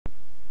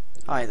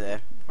Hi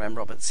there, Graham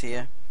Roberts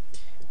here.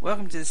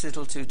 Welcome to this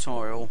little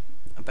tutorial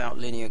about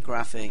linear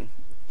graphing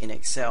in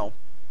Excel.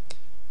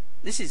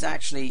 This is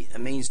actually a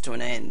means to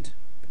an end,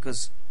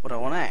 because what I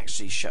want to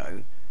actually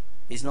show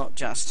is not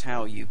just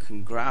how you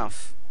can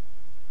graph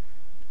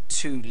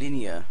two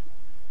linear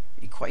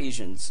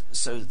equations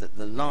so that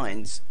the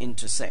lines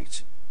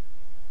intersect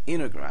in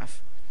a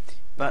graph,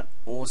 but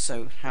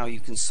also how you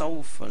can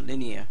solve for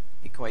linear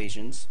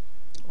equations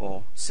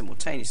or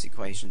simultaneous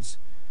equations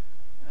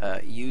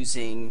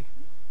using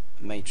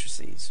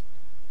matrices.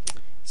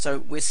 So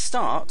we'll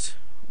start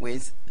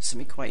with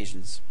some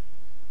equations.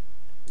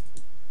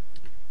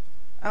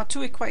 Our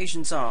two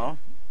equations are,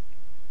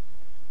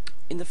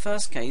 in the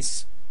first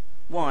case,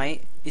 y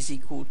is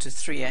equal to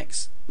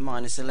 3x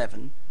minus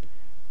 11,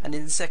 and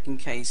in the second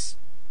case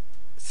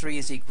 3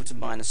 is equal to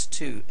minus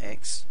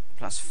 2x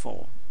plus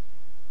 4.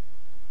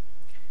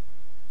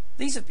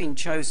 These have been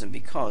chosen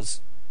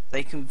because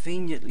they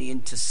conveniently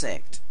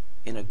intersect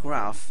in a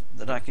graph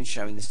that I can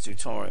show in this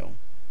tutorial.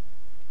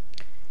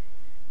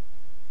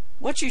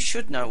 What you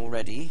should know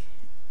already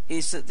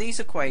is that these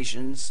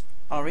equations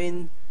are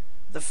in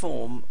the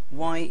form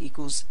y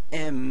equals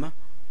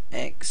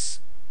mx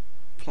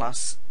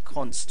plus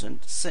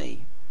constant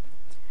c,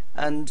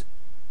 and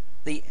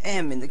the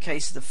m in the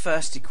case of the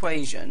first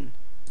equation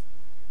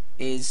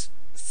is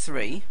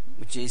 3,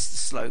 which is the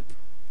slope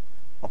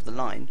of the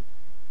line,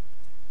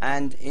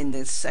 and in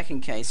the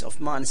second case of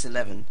minus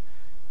 11,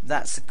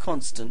 that's the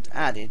constant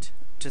added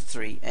to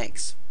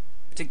 3x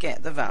to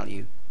get the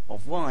value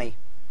of y.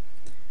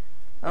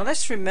 Now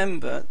let's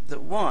remember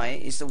that y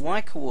is the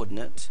y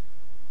coordinate,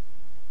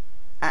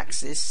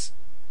 axis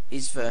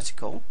is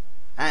vertical,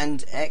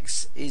 and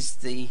x is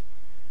the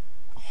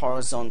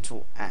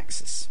horizontal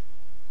axis.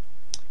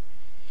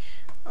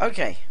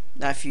 Okay,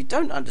 now if you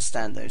don't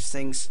understand those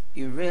things,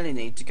 you really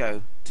need to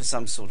go to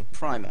some sort of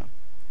primer,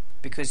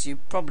 because you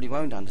probably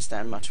won't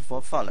understand much of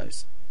what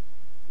follows.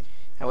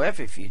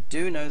 However, if you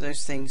do know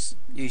those things,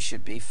 you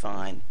should be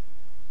fine.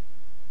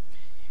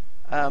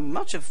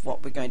 Much of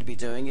what we're going to be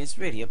doing is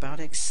really about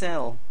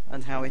Excel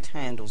and how it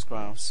handles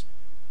graphs.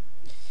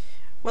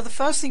 Well, the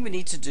first thing we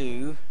need to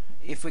do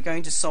if we're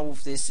going to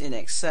solve this in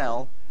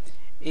Excel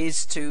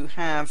is to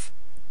have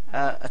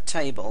a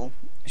table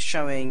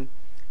showing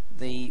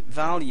the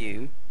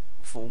value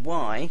for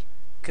y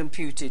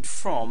computed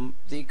from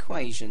the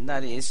equation,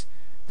 that is,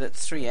 that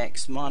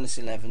 3x minus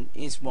 11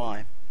 is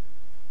y.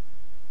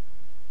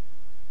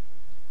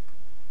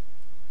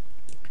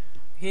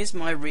 Here's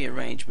my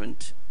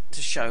rearrangement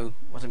to show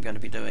what I'm going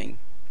to be doing.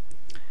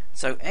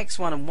 So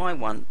x1 and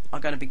y1 are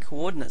going to be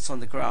coordinates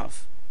on the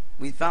graph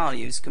with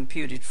values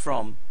computed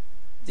from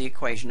the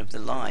equation of the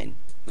line,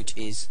 which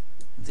is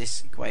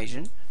this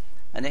equation,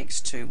 and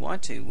x2,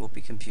 y2 will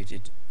be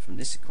computed from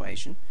this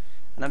equation,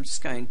 and I'm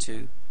just going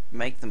to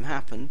make them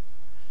happen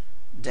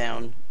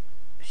down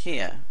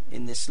here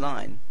in this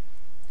line.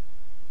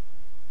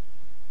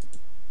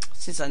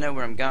 Since I know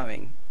where I'm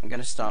going, I'm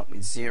going to start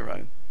with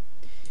 0.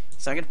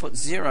 So I'm going to put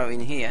 0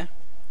 in here,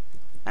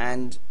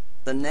 and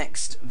the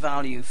next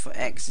value for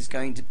x is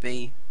going to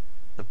be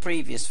the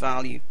previous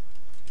value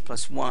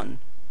plus 1,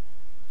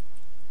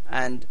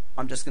 and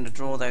I'm just going to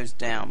draw those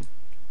down.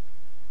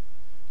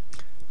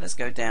 Let's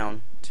go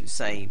down to,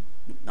 say,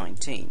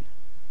 19.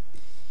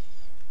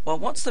 Well,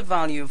 what's the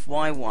value of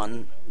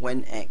y1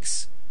 when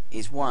x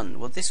is 1?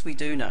 Well, this we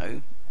do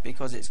know,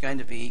 because it's going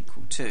to be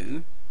equal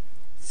to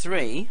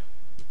 3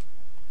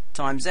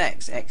 times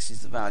x. X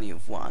is the value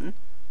of 1,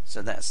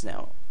 so that's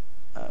now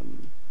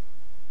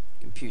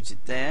computed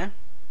there,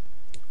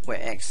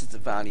 where x is the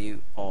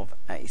value of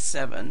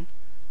a7,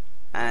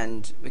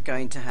 and we're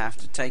going to have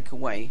to take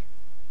away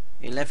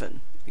 11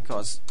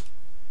 because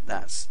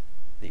that's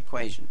the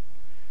equation.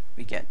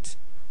 We get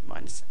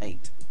minus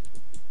 8.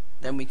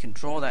 Then we can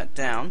draw that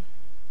down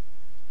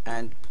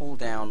and pull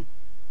down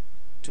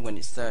to when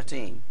it's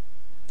 13.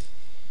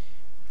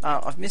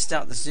 I've missed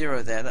out the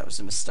 0 there, that was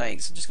a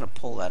mistake, so I'm just going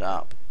to pull that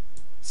up.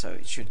 So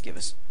it should give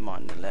us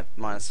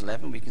minus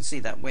 11. We can see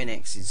that when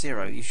x is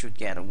 0, you should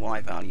get a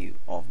y value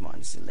of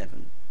minus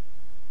 11.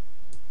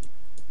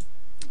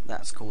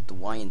 That's called the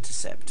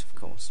y-intercept, of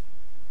course.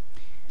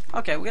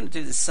 Okay, we're going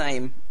to do the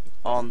same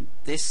on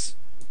this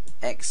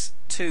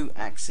x2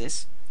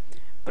 axis,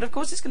 but of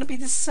course it's going to be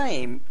the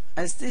same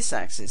as this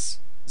axis.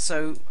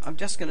 So I'm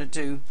just going to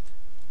do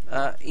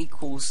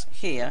equals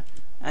here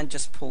and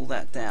just pull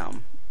that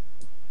down.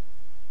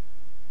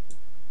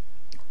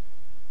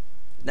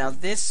 Now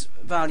this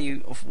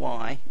value of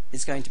y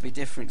is going to be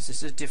different because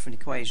this is a different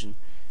equation.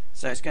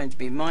 So it's going to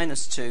be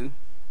minus 2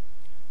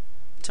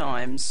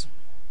 times,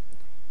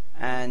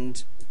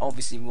 and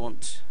obviously we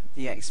want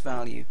the x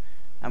value,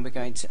 and we're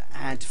going to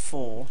add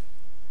 4,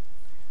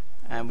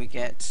 and we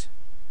get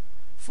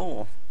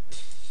 4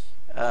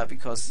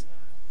 because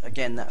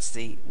again that's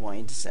the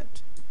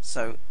y-intercept.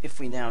 So if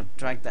we now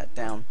drag that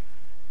down,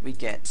 we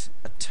get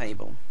a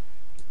table.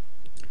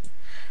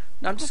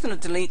 Now I'm just going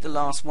to delete the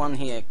last one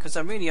here because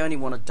I really only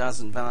want a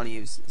dozen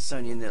values. It's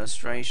only an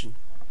illustration.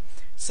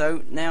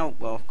 So now,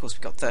 well, of course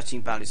we've got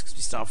 13 values because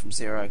we start from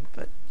 0,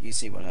 but you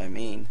see what I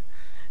mean.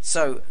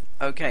 So,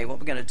 okay, what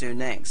we're going to do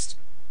next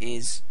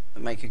is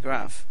make a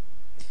graph.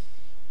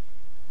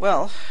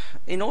 Well,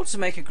 in order to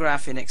make a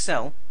graph in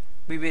Excel,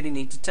 we really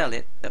need to tell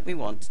it that we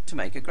want to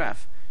make a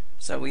graph.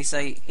 So we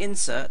say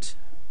insert,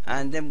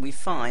 and then we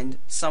find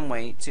some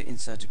way to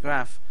insert a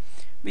graph.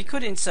 We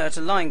could insert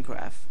a line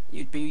graph.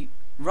 You'd be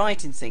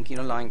right in thinking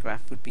a line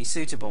graph would be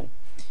suitable,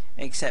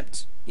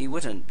 except you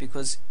wouldn't,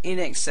 because in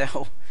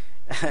Excel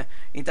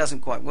it doesn't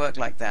quite work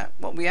like that.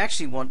 What we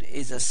actually want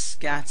is a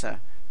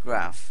scatter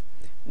graph,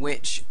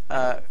 which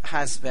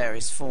has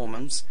various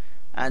forms,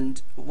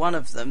 and one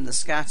of them, the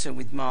scatter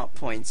with marked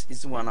points,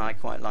 is the one I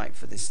quite like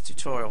for this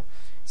tutorial.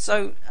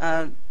 So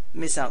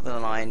miss out the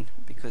line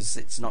because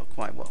it's not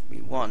quite what we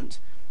want,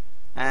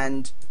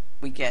 and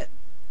we get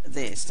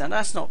this. Now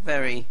that's not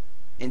very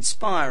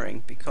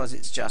inspiring because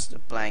it's just a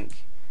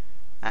blank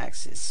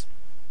axis.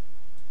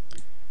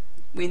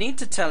 We need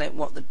to tell it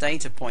what the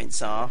data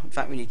points are. In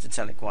fact, we need to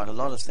tell it quite a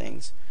lot of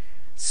things.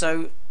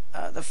 So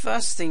the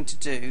first thing to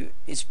do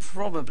is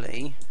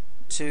probably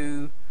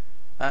to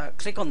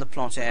click on the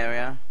plot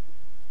area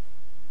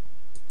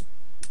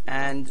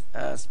and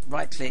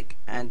right click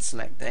and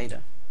select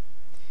data.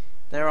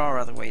 There are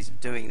other ways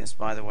of doing this,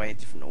 by the way,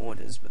 different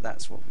orders, but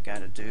that's what we're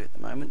going to do at the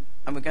moment.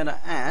 And we're going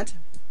to add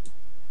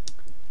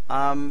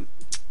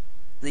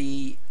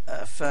the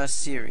first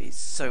series.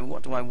 So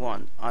what do I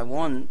want? I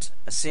want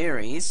a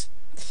series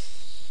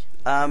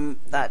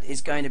that is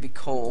going to be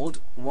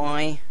called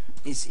y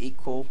is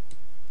equal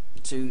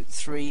to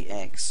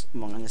 3x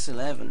minus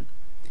 11,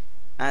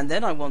 and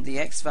then I want the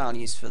x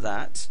values for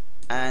that,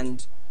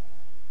 and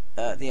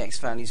the x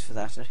values for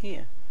that are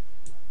here.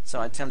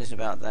 So I tell it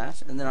about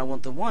that, and then I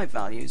want the y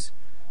values,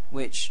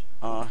 which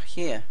are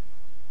here,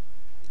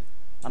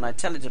 and I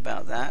tell it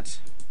about that,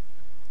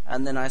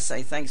 and then I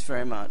say thanks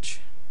very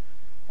much,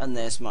 and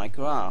there's my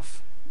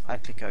graph. I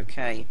click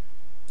OK.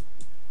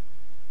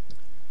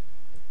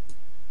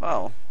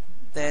 Well,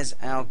 there's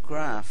our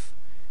graph,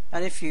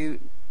 and if you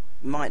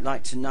might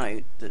like to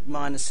note that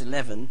minus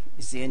 11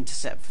 is the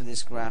intercept for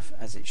this graph,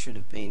 as it should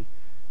have been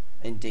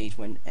indeed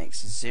when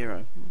x is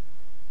 0.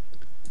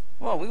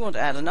 Well, we want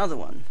to add another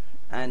one,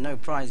 and no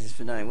prizes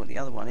for knowing what the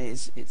other one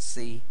is. It's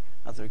the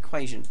other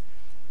equation,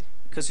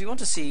 because we want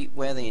to see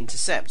where they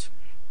intercept.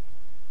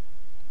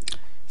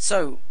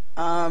 So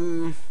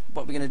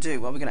what we're going to do,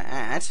 well, we're going to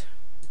add,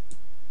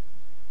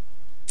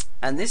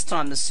 and this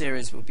time the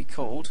series will be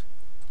called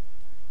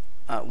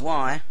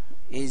y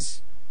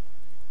is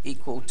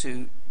equal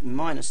to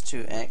minus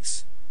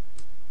 2x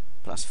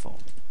plus 4.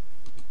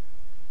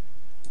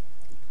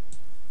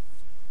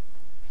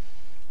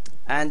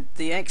 And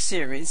the x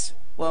series,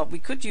 well, we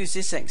could use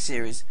this x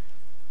series,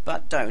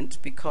 but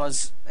don't,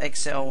 because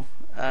Excel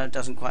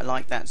doesn't quite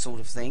like that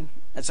sort of thing.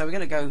 And so we're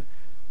going to go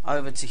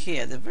over to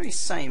here, the very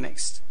same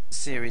x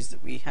series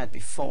that we had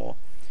before,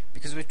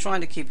 because we're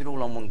trying to keep it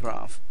all on one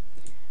graph.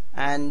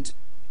 And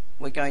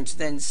we're going to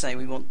then say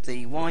we want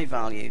the y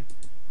value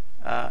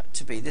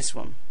to be this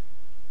one.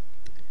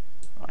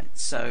 Right,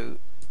 so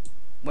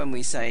when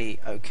we say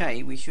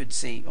OK, we should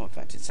see, oh, in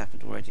fact it's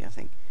happened already, I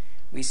think.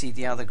 We see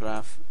the other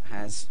graph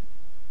has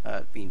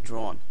been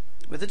drawn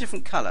with a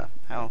different color.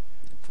 How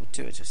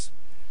fortuitous.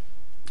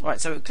 Right,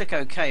 so we'll click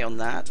OK on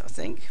that, I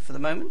think, for the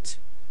moment.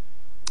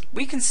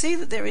 We can see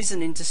that there is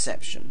an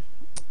interception,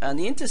 and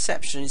the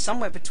interception is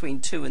somewhere between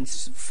 2 and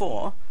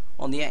 4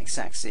 on the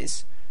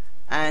x-axis,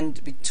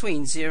 and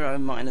between 0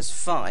 and minus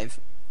 5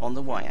 on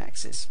the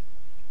y-axis.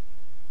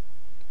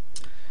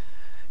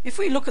 If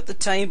we look at the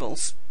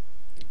tables,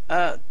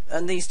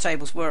 and these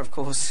tables were of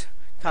course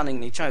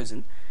cunningly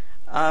chosen,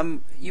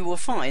 you will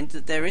find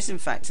that there is in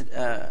fact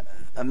a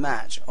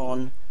match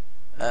on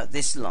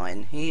this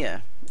line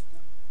here.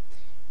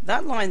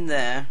 That line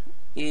there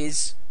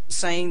is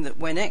saying that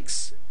when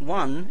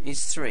x1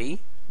 is 3,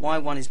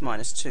 y1 is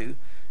minus 2,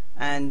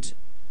 and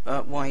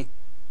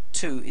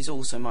y2 is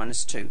also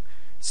minus 2.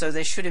 So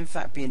there should in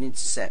fact be an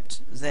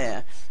intercept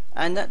there,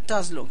 and that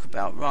does look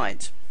about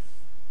right.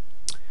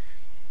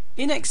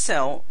 In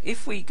Excel,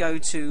 if we go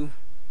to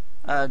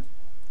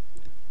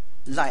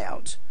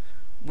layout,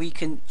 we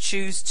can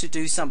choose to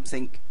do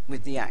something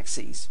with the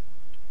axes.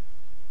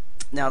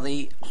 Now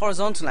the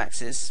horizontal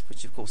axis,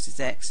 which of course is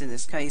x in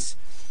this case,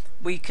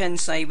 we can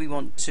say we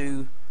want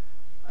to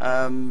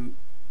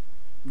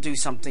do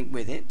something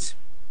with it,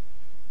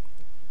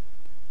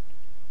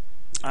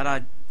 and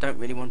I don't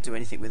really want to do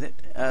anything with it.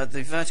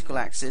 The vertical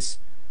axis,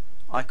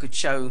 I could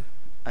show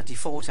a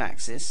default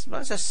axis.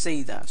 Let's just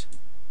see that.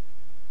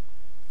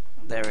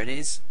 There it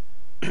is.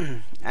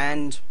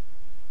 And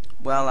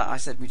well, I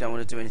said we don't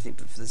want to do anything,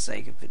 but for the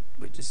sake of it,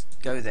 we'll just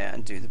go there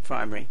and do the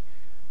primary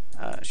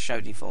show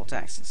default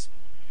axis.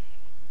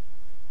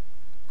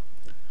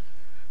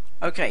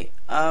 Okay,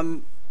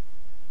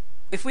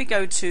 if we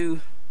go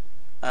to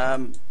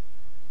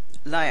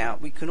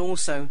layout, we can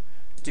also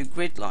do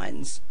grid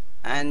lines,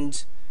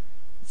 and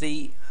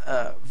the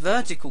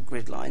vertical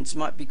grid lines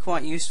might be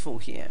quite useful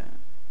here.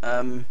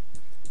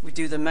 We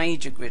do the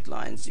major grid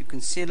lines, you can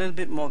see a little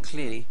bit more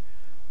clearly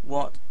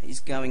what is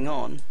going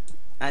on,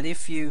 and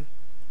if you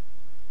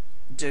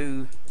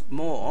do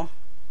more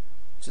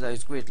to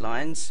those grid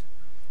lines,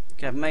 you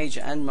can have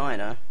major and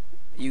minor,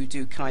 you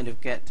do kind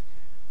of get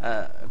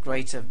a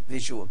greater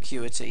visual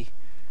acuity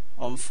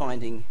on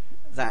finding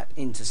that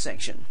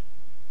intersection.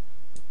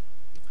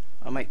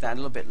 I'll make that a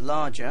little bit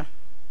larger,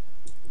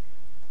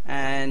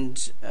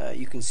 and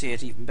you can see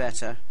it even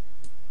better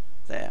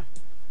there.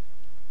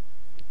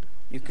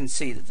 You can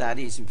see that that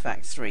is in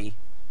fact 3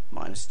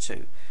 minus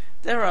 2.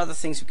 There are other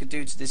things we could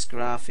do to this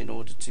graph in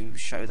order to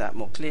show that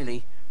more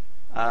clearly,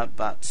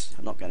 but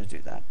I'm not going to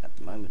do that at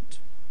the moment.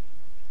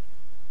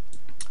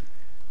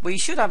 We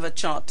should have a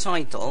chart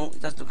title.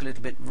 It does look a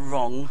little bit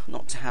wrong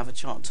not to have a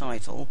chart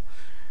title.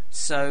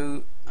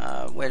 So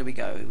where do we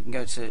go? We can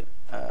go to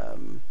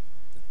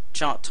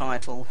chart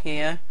title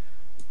here.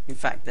 In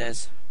fact,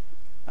 there's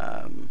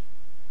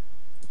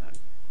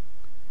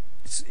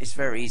it's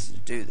very easy to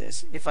do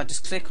this. If I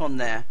just click on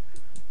there,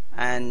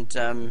 and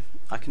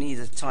I can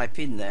either type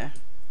in there,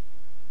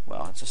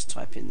 well, I'll just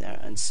type in there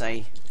and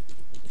say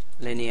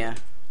linear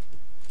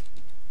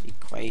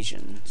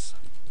equations,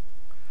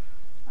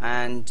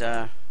 and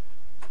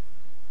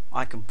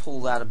I can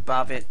pull that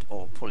above it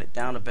or pull it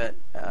down a bit,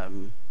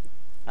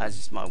 as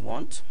is my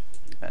want,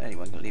 but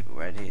anyway, I'm going to leave it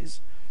where it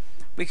is.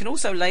 We can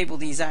also label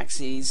these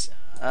axes,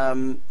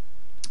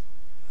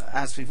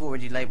 as we've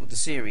already labeled the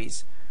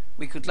series.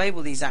 We could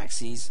label these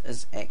axes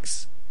as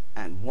X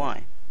and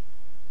Y.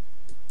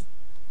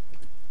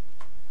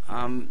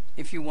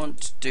 If you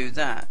want to do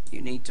that,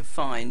 you need to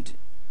find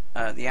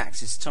the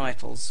axis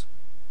titles,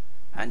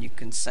 and you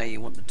can say you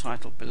want the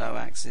title below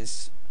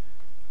axis.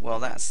 Well,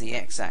 that's the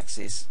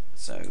x-axis,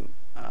 so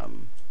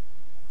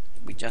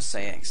we just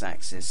say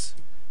x-axis,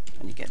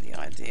 and you get the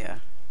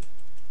idea.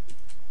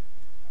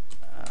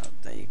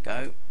 There you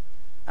go,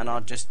 and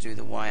I'll just do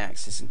the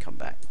y-axis and come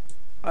back.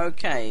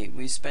 Okay,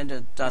 we spent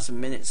a dozen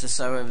minutes or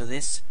so over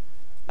this.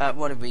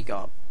 What have we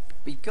got?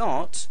 We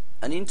got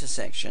an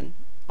intersection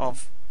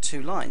of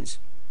two lines,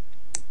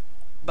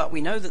 but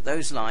we know that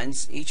those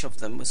lines, each of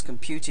them was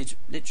computed,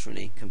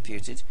 literally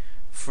computed,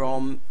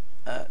 from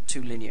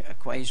two linear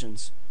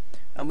equations,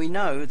 and we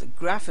know that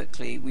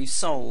graphically we've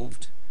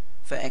solved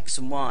for x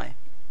and y.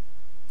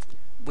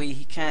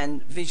 We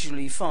can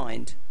visually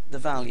find the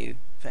value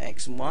for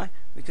x and y.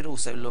 We could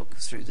also look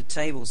through the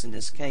tables in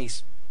this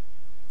case.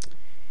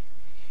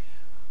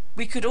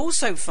 We could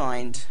also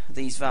find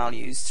these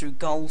values through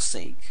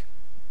goal-seek.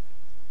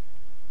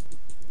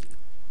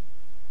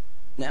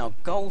 Now,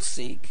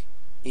 goal-seek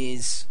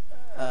is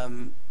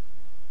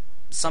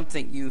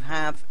something you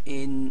have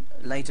in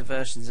later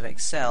versions of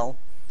Excel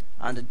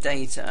under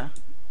data,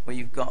 where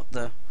you've got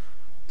the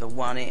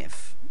what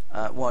if,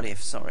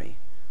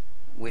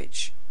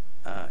 which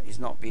is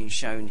not being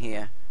shown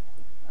here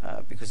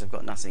because I've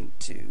got nothing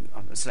to.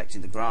 I'm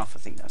selecting the graph. I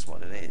think that's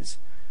what it is.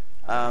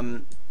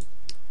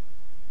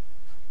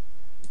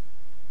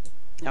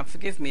 Now,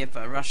 forgive me if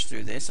I rush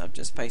through this. I've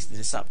just pasted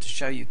this up to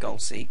show you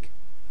goal-seek.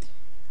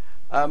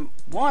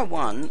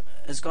 Y1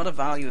 has got a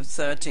value of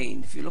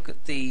 13. If you look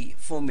at the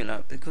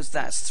formula, because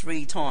that's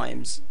 3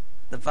 times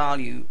the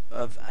value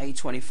of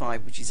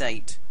A25, which is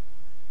 8.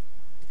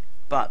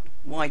 But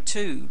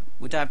Y2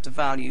 would have the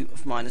value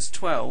of minus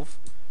 12,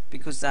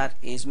 because that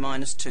is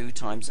minus 2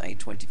 times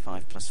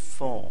A25 plus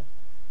 4.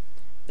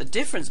 The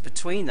difference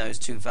between those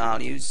two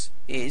values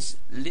is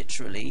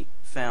literally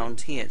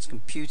found here. It's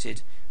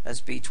computed as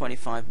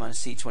B25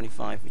 minus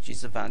C25, which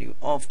is the value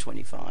of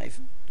 25,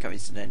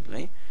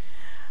 coincidentally.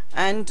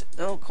 And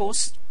of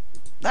course,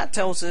 that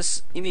tells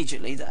us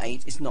immediately that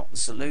 8 is not the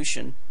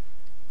solution.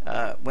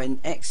 When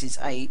x is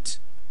 8,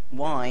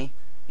 y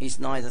is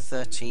neither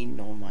 13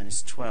 nor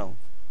minus 12.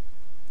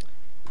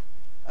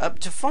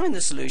 To find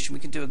the solution, we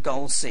can do a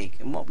goal-seek,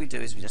 and what we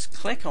do is we just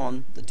click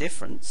on the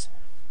difference,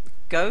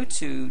 go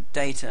to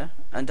data,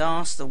 and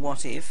ask the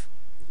what-if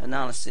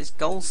analysis,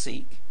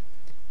 goal-seek,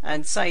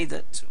 and say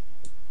that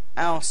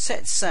our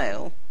set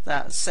cell,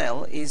 that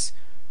cell is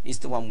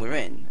the one we're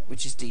in,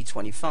 which is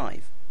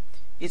D25.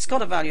 It's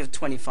got a value of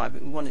 25,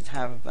 but we want it to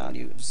have a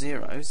value of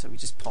 0, so we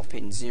just pop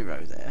in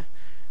 0 there,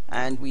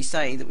 and we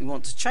say that we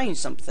want to change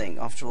something.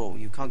 After all,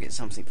 you can't get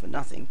something for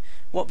nothing.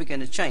 What we're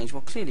going to change?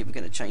 Well, clearly we're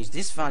going to change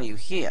this value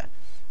here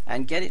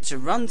and get it to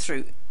run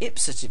through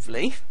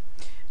ipsatively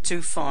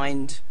to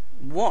find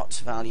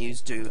what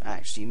values do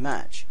actually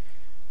match.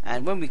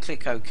 And when we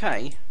click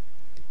OK,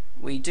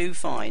 we do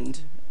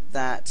find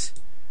that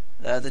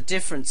the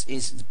difference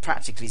is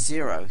practically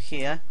 0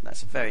 here.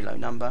 That's a very low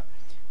number.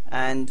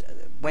 And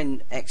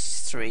when x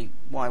is 3,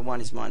 y1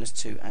 is minus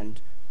 2,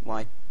 and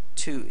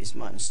y2 is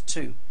minus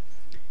 2.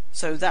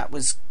 So that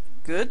was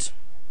good.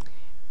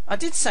 I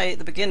did say at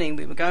the beginning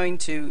we were going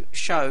to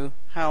show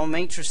how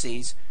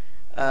matrices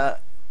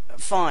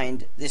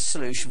find this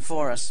solution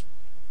for us.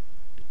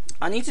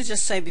 I need to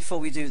just say before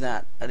we do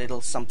that a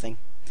little something,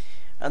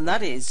 and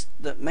that is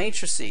that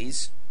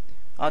matrices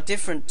are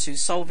different to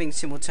solving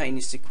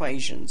simultaneous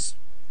equations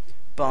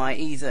by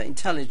either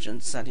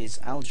intelligence, that is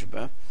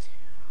algebra,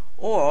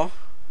 or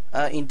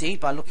indeed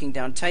by looking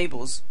down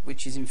tables,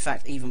 which is in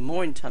fact even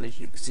more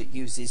intelligent because it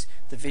uses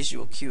the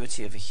visual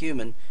acuity of a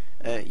human,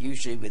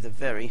 usually with a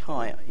very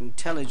high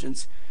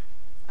intelligence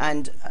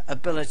and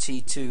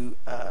ability to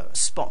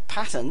spot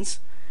patterns,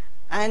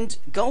 and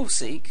goal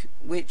seek,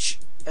 which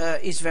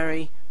is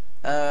very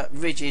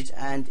rigid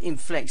and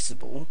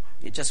inflexible.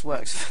 It just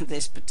works for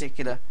this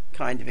particular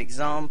kind of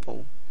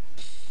example.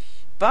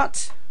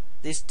 But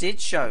this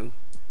did show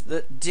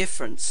that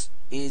difference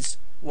is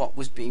what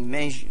was being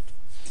measured.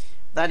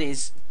 That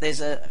is,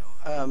 there's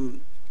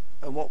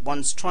what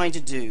one's trying to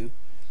do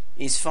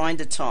is find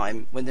a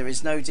time when there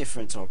is no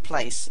difference, or a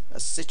place, a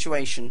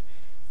situation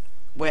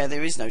where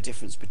there is no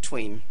difference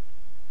between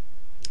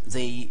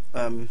the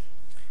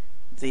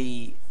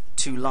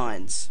two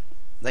lines.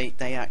 They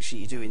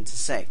actually do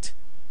intersect.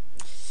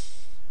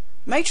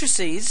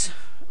 Matrices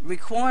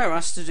require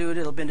us to do a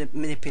little bit of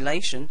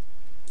manipulation,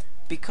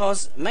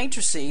 because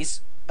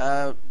matrices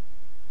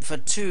for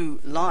two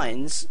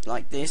lines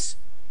like this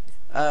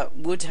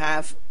would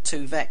have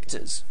two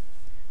vectors,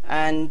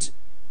 and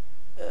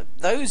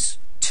those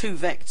two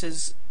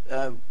vectors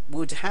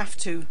would have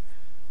to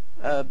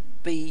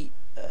be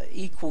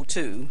equal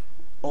to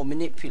or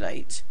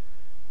manipulate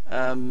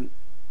an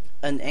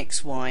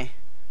XY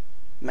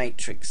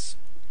matrix,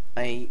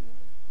 a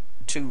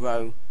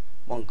 2-row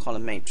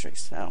 1-column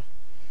matrix. Now,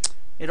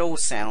 it all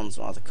sounds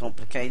rather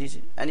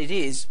complicated, and it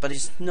is, but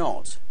it's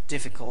not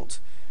difficult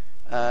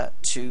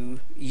to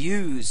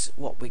use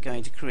what we're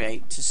going to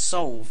create to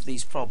solve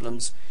these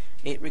problems.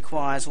 It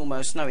requires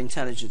almost no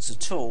intelligence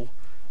at all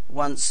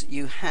once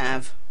you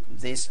have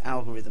this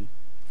algorithm,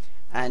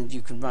 and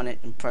you can run it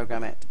and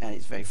program it, and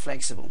it's very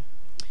flexible,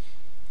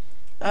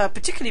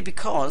 particularly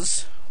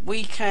because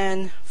we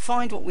can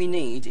find what we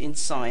need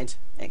inside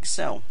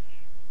Excel,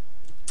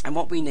 and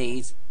what we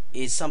need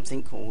is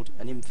something called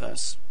an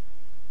inverse.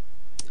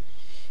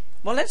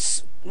 Well,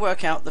 let's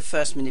work out the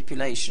first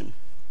manipulation.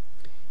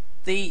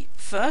 The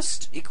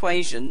first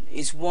equation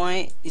is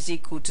y is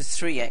equal to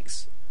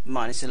 3x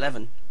minus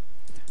 11.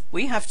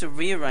 We have to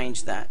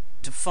rearrange that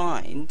to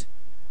find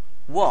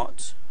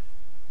what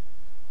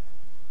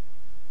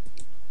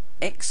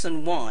x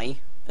and y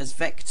as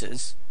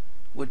vectors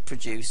would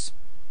produce.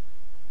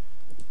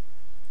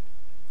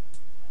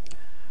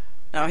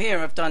 Now here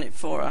I've done it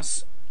for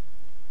us.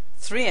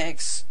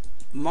 3x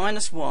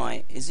minus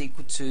y is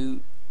equal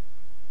to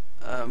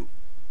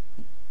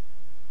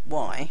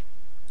y,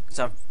 because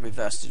I've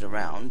reversed it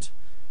around,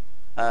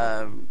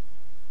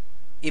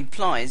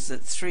 implies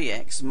that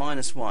 3x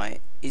minus y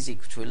is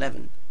equal to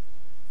 11.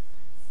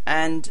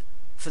 And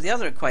for the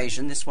other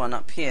equation, this one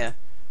up here,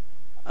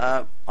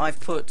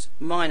 I've put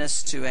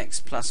minus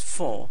 2x plus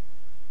 4,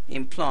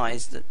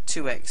 implies that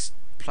 2x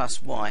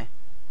plus y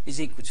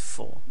is equal to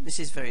 4. This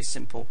is very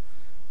simple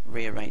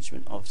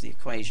rearrangement of the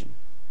equation.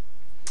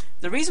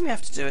 The reason we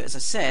have to do it, as I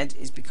said,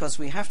 is because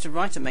we have to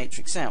write a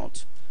matrix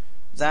out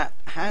that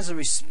has a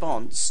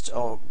response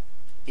or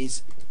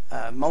is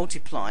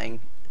multiplying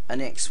an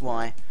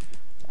XY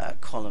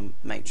column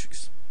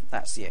matrix.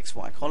 That's the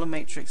XY column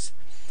matrix,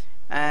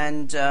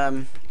 and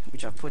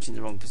which I've put in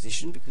the wrong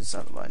position because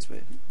otherwise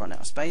we'll run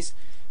out of space.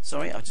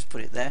 Sorry, I'll just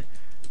put it there.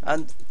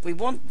 And we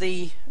want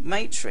the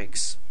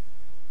matrix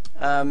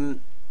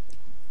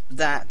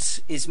that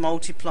is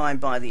multiplying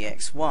by the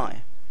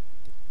XY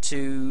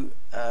to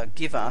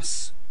give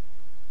us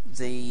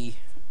the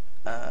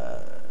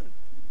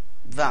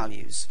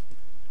values,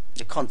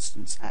 the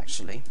constants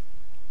actually.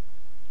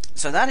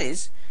 So that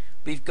is,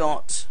 we've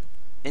got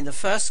in the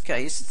first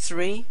case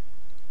 3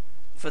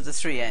 for the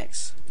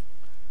 3x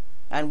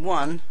and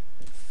 1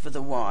 for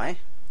the y.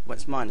 Well,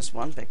 it's minus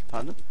 1, beg your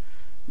pardon,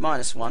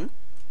 minus 1,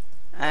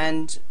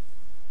 and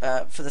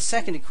for the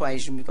second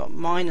equation we've got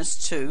minus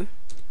 2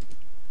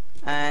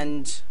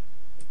 and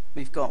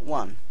we've got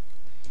 1.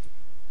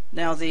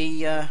 Now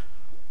the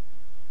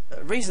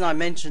reason I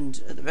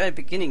mentioned at the very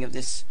beginning of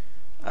this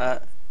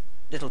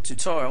little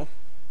tutorial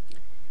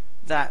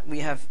that we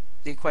have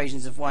the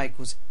equations of y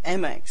equals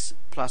mx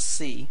plus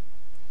c,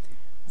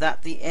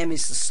 that the m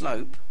is the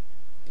slope,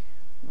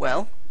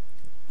 well,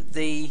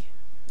 the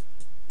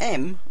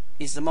m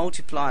is the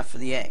multiplier for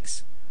the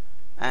x,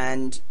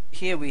 and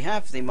here we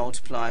have the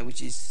multiplier,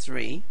 which is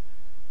 3,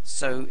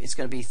 so it's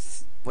going to be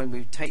when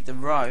we take the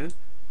row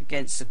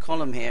against the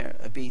column here,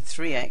 it'll be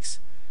 3x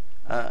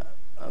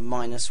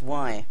minus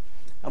y,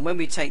 and when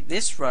we take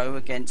this row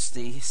against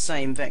the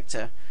same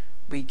vector,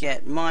 we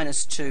get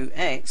minus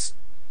 2x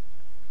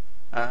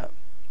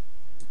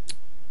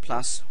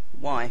plus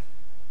y,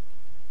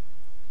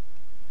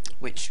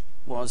 which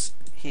was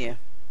here.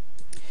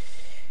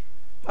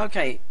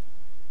 Okay,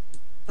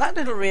 that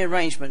little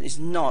rearrangement is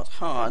not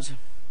hard,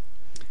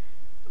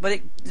 but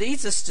it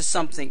leads us to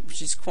something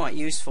which is quite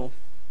useful.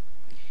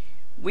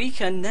 We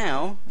can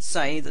now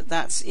say that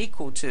that's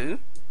equal to,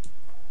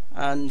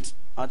 and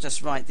I'll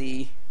just write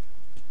the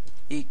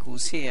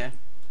equals here,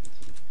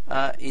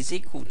 is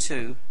equal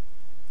to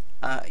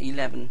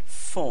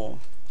 11,4.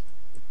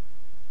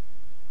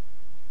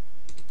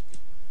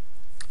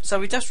 So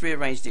we just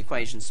rearranged the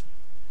equations,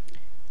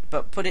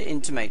 but put it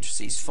into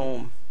matrices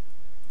form.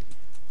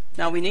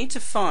 Now we need to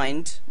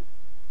find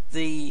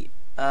the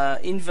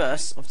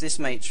inverse of this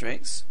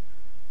matrix,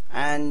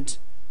 and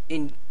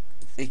in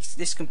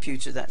this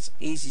computer that's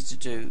easy to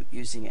do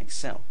using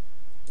Excel.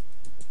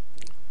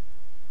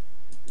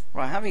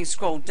 Right, having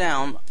scrolled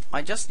down,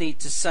 I just need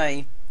to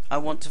say I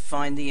want to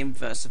find the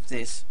inverse of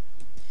this.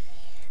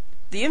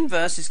 The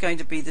inverse is going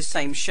to be the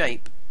same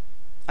shape.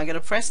 I'm going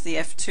to press the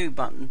F2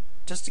 button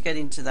just to get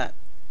into that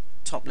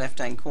top left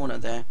hand corner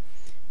there,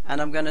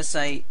 and I'm going to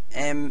say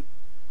MIN,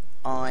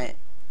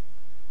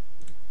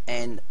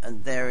 and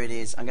there it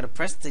is. I'm going to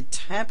press the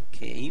tab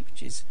key,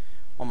 which is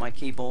on my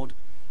keyboard,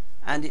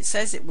 and it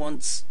says it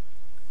wants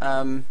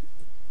no,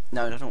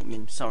 I don't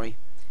mean, sorry,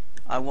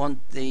 I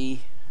want the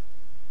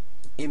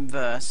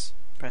inverse.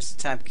 Press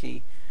the tab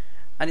key,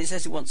 and it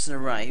says it wants an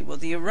array. Well,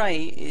 the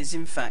array is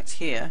in fact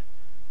here,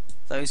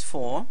 those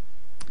four,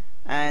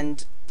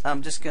 and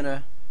I'm just going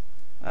to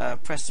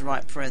press the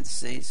right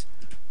parentheses,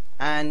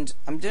 and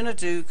I'm going to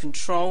do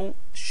Control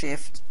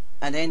Shift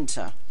and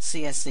Enter.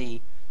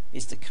 CSE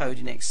is the code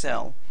in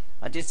Excel.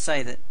 I did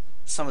say that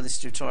some of this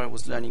tutorial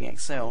was learning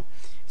Excel,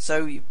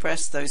 so you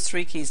press those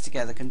three keys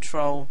together,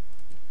 Control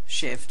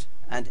Shift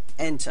and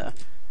Enter,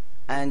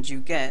 and you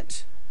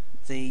get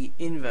the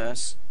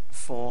inverse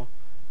for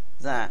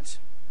that.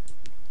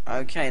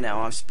 Okay,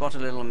 now I've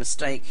spotted a little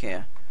mistake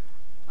here.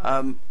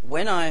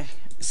 When I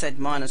said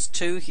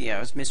 -2 here, I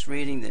was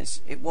misreading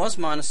this. It was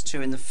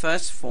 -2 in the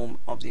first form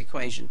of the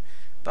equation,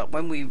 but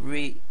when we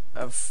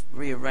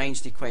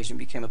rearranged the equation, it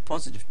became a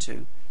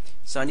 +2.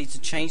 So I need to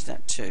change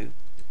that 2,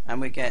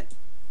 and we get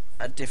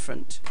a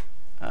different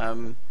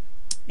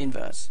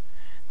inverse.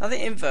 Now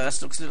the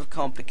inverse looks a little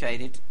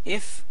complicated.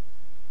 If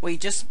we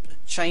just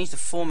change the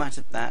format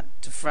of that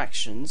to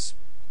fractions,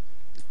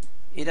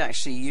 it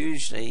actually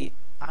usually,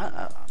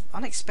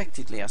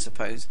 unexpectedly I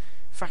suppose,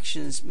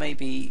 fractions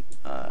maybe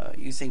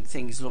you think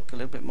things look a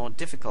little bit more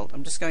difficult.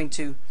 I'm just going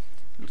to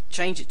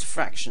change it to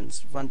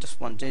fractions, just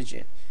one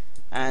digit,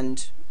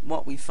 and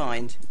what we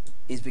find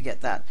is we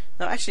get that.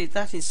 Now actually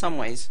that in some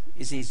ways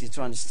is easier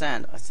to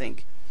understand, I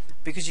think,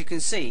 because you can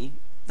see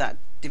that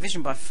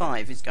division by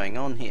 5 is going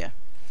on here,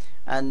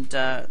 and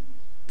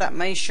that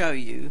may show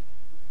you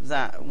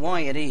that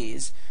why it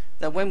is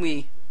that when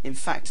we in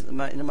fact in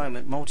a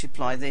moment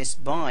multiply this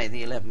by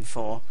the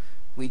 11.4,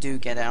 we do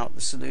get out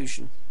the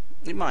solution.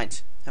 It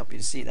might help you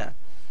to see that.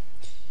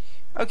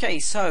 Okay,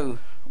 so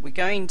we're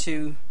going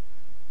to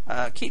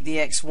keep the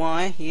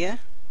xy here.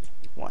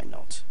 Why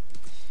not?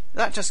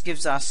 That just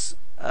gives us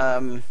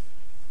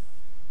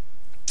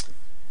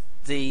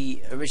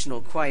the original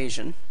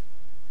equation.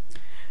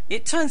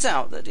 It turns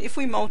out that if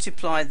we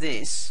multiply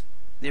this,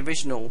 the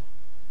original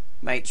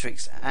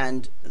matrix,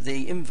 and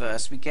the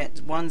inverse, we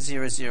get 1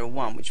 0 0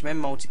 1, which when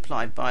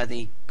multiplied by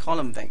the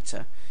column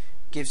vector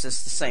gives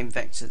us the same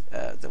vector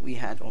that we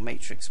had, or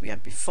matrix we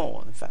had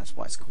before. In fact, that's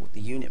why it's called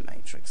the unit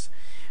matrix.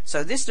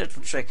 So this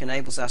little trick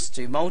enables us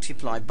to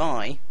multiply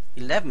by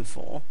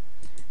 11.4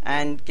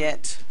 and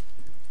get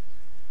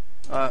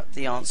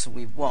the answer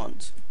we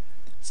want.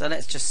 So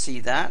let's just see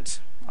that.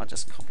 I'll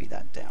just copy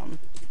that down.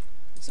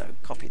 So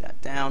copy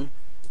that down,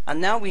 and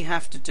now we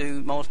have to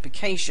do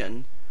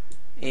multiplication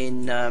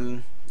in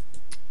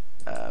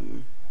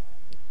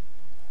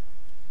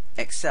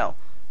Excel.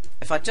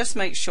 If I just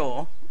make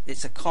sure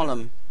it's a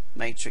column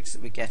matrix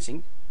that we're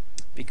getting,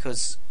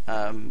 because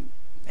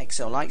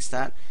Excel likes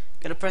that,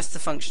 I'm going to press the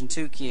function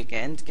 2 key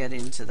again to get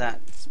into that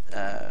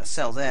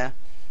cell there,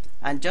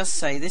 and just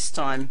say this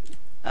time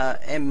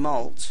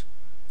mmult,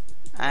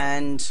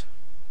 and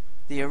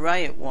the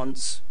array it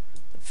wants,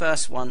 the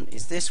first one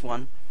is this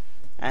one,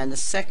 and the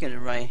second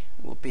array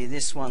will be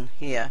this one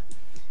here,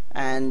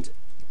 and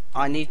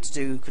I need to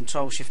do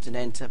Control Shift and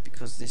Enter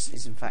because this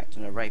is in fact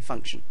an array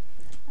function,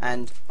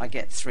 and I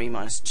get 3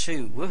 minus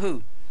 2.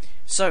 Woohoo!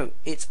 So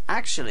it's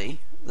actually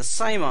the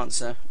same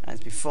answer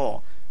as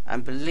before,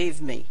 and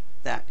believe me,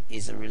 that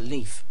is a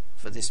relief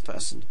for this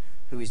person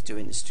who is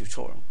doing this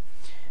tutorial.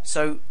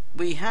 So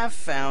we have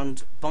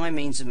found, by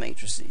means of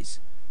matrices,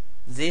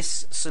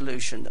 this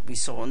solution that we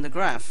saw on the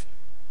graph.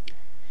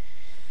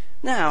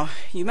 Now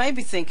you may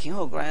be thinking,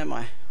 oh Graham,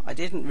 I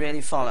didn't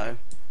really follow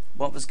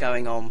what was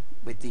going on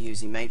with the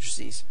using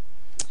matrices,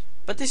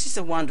 but this is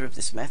the wonder of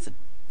this method.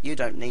 You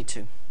don't need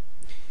to.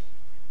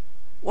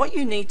 What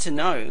you need to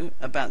know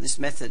about this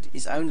method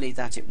is only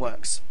that it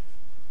works.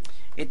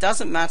 It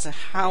doesn't matter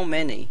how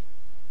many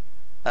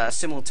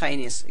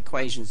simultaneous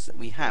equations that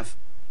we have.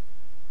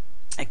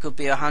 It could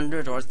be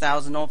 100 or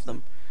 1,000 of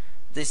them.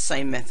 This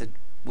same method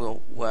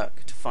will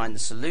work to find the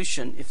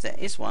solution, if there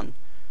is one,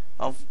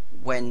 of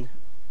when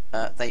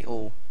they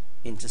all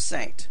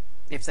intersect,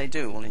 if they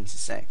do all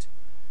intersect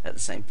at the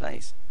same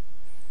place.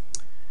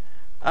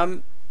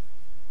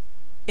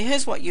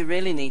 Here's what you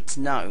really need to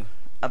know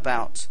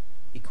about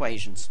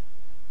equations.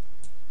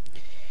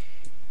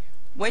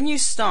 When you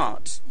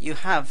start, you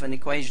have an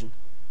equation.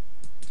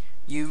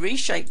 You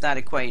reshape that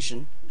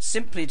equation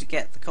simply to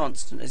get the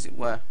constant, as it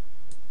were,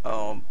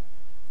 on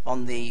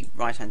the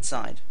right hand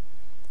side.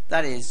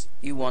 That is,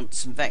 you want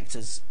some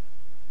vectors,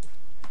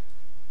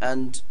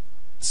 and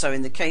so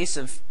in the case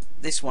of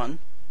this one,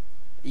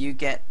 you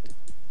get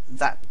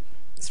that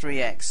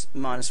 3x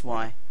minus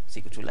y is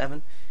equal to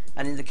 11,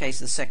 and in the case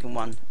of the second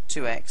one,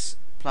 2x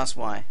plus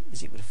y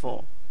is equal to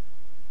 4.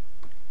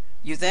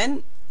 You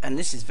then, and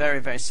this is very,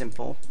 very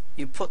simple,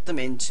 you put them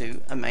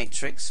into a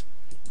matrix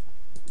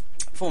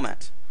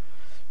format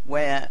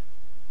where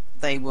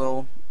they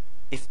will,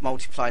 if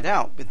multiplied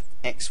out with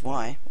x,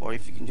 y, or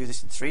if you can do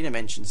this in 3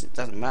 dimensions, it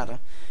doesn't matter,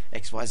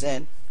 x, y,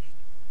 z,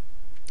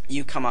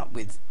 you come up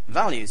with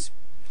values.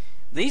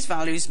 These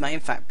values may in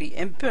fact be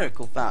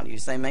empirical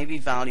values. They may be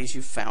values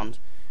you found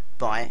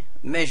by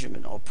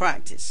measurement or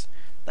practice.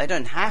 They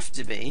don't have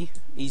to be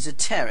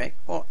esoteric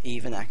or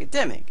even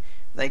academic.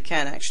 They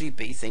can actually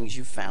be things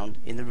you found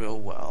in the real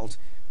world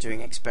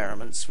doing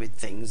experiments with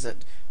things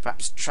that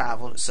perhaps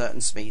travel at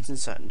certain speeds in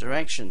certain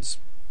directions.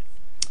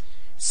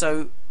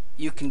 So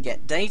you can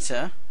get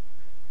data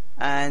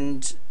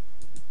and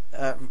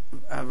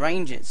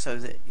arrange it so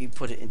that you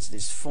put it into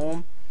this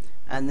form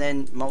and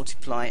then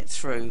multiply it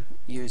through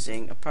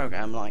using a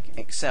program like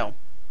Excel,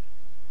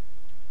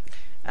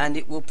 and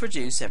it will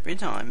produce every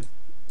time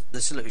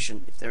the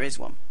solution if there is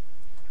one.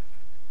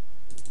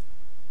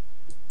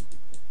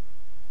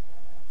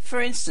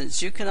 For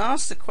instance, you can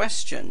ask the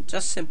question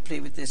just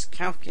simply with this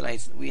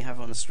calculator that we have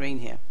on the screen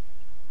here.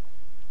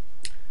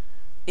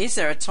 Is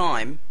there a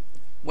time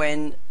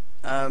when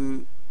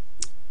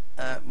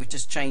we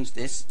just changed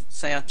this,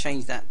 say I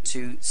change that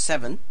to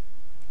 7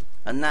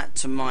 and that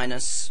to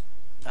minus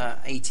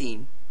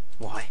 18,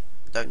 why?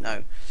 Don't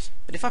know.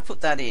 But if I put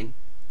that in,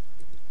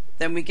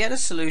 then we get a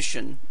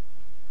solution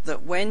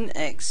that when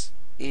x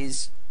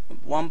is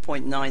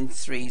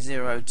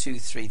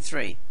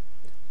 1.930233,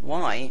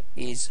 y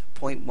is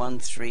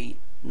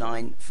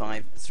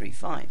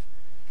 0.139535.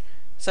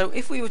 So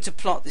if we were to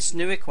plot this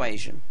new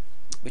equation,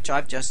 which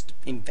I've just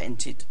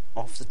invented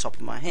off the top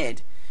of my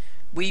head,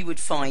 we would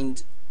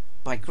find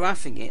by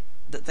graphing it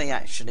that they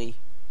actually,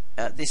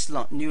 this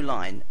new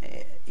line,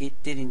 it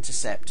did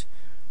intercept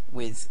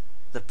with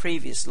the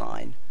previous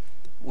line,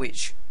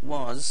 which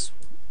was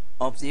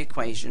of the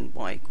equation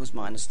y equals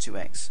minus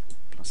 2x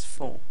plus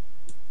 4.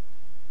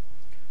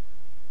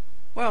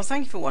 Well,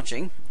 thank you for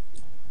watching.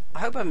 I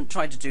hope I haven't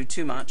tried to do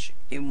too much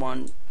in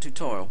one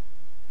tutorial.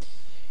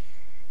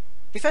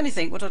 If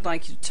anything, what I'd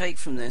like you to take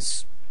from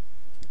this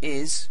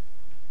is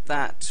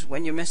that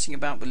when you're messing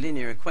about with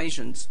linear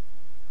equations,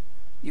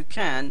 you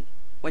can,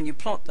 when you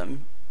plot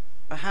them,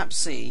 perhaps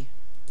see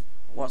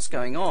what's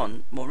going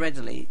on more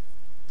readily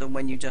than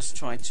when you just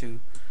try to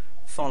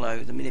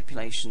follow the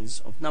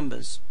manipulations of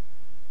numbers.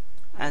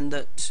 And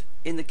that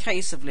in the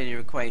case of linear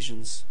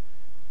equations,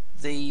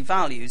 the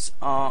values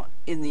are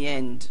in the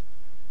end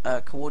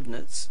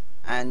coordinates,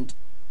 and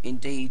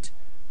indeed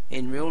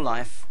in real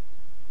life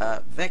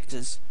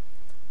vectors,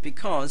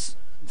 because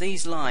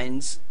these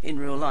lines in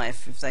real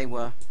life, if they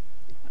were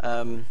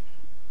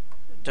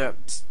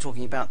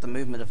talking about the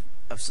movement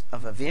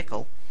of a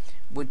vehicle,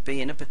 would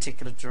be in a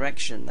particular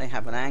direction. They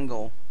have an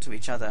angle to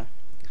each other,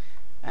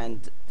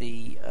 and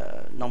the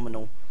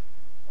nominal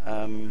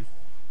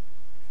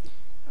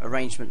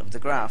arrangement of the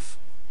graph.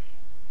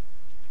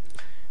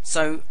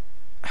 So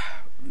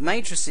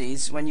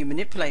matrices, when you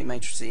manipulate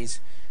matrices,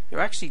 you're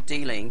actually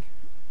dealing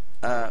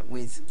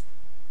with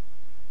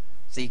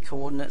the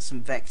coordinates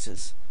and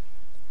vectors,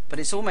 but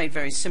it's all made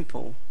very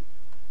simple.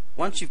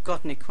 Once you've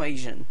got an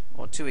equation,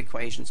 or two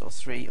equations, or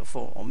three, or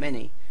four, or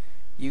many,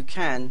 you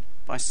can,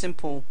 by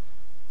simple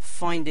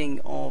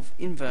finding of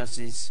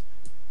inverses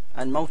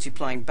and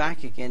multiplying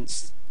back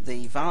against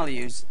the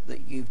values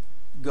that you've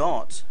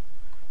got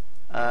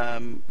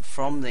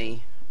from the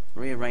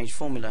rearranged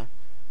formula,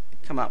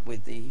 come up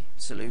with the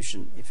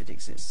solution if it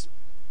exists.